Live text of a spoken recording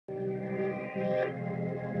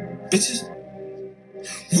Bitches,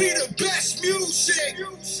 we the best music.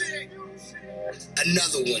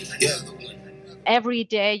 Another one. Yeah. Every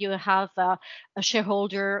day you have a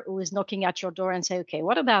shareholder who is knocking at your door and say, okay,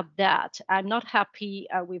 what about that? I'm not happy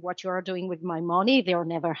with what you are doing with my money. They are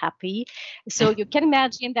never happy. So you can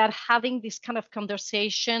imagine that having this kind of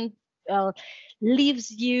conversation leads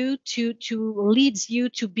you to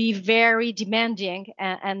be very demanding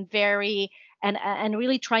and very and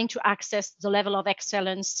really trying to access the level of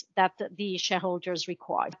excellence that the shareholders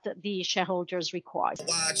require.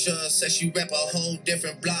 Watch says she rep a whole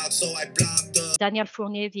different blog, so I blocked her. Daniel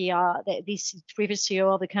Fournier, the previous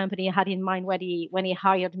CEO of the company, had in mind when he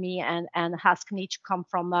hired me and asked me to come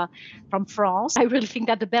from France. I really think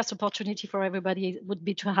that the best opportunity for everybody would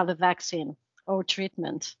be to have a vaccine or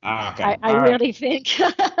treatment. Okay. I really think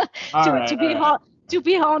to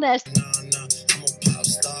be honest. No, I'm a pop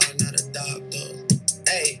star, not a doctor.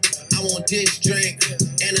 Hey, I want this drink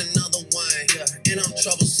and another wine, and I'm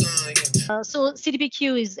troublesome. So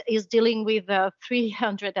CDPQ is dealing with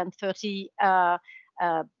 $330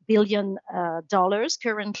 billion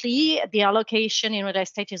currently. The allocation in real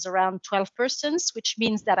estate is around 12%, which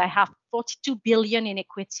means that I have 42 billion in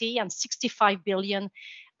equity and 65 billion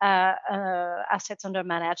assets under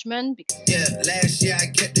management. Yeah, last year I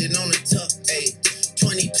kept it on the tuck. Hey,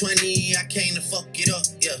 2020 I came to fuck it up.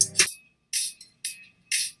 Yeah.